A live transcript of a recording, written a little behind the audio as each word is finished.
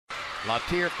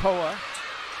Latir Poa,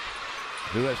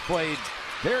 who has played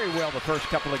very well the first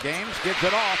couple of games, gives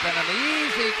it off, and an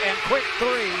easy and quick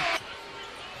three.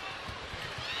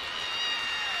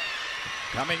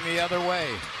 Coming the other way.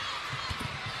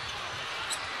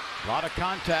 A lot of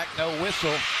contact, no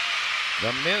whistle.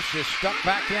 The miss is stuck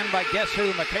back in by guess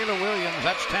who? Mikaylah Williams.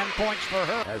 That's 10 points for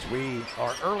her. As we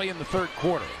are early in the third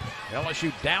quarter.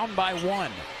 LSU down by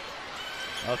 1.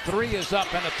 A three is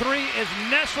up, and a three is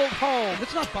nestled home.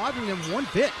 It's not bothering them one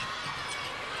bit.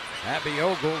 Abby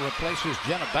Ogle replaces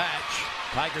Jenna Batch.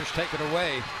 Tigers take it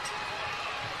away.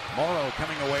 Morrow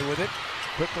coming away with it.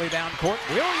 Quickly down court.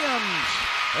 Williams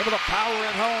able to power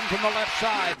it home from the left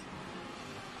side.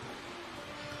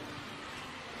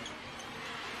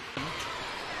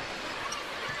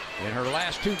 In her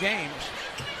last 2 games.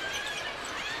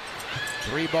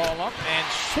 3-ball up and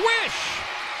swish!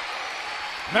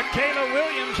 Mikaylah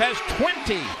Williams has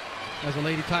 20. As the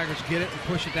Lady Tigers get it and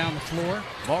push it down the floor.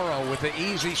 Morrow with the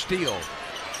easy steal.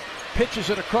 Pitches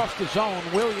it across the zone.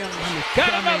 Williams got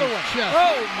another one.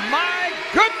 Oh my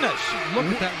goodness! Look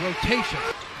at that rotation.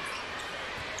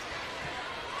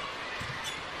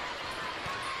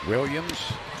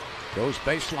 Williams goes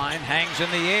baseline, hangs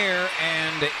in the air,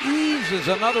 and eases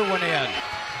another one in.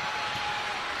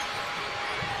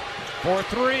 For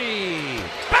 3.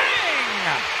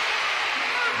 Bang!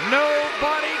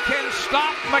 Nobody can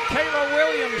stop Mikaylah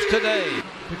Williams today.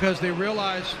 Because they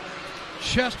realize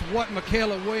just what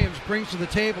Mikaylah Williams brings to the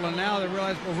table, and now they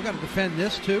realize, well, we've got to defend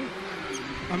this too.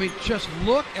 I mean, just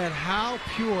look at how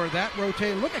pure that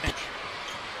rotate. Look at it.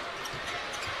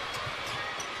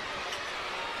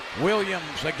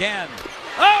 Williams again.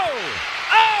 Oh!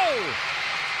 Oh!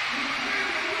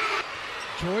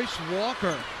 Joyce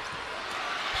Walker.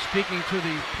 Speaking to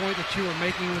the point that you were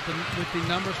making with the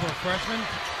numbers for a freshman.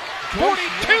 42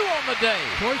 on the day.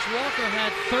 Joyce Walker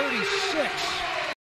had 36.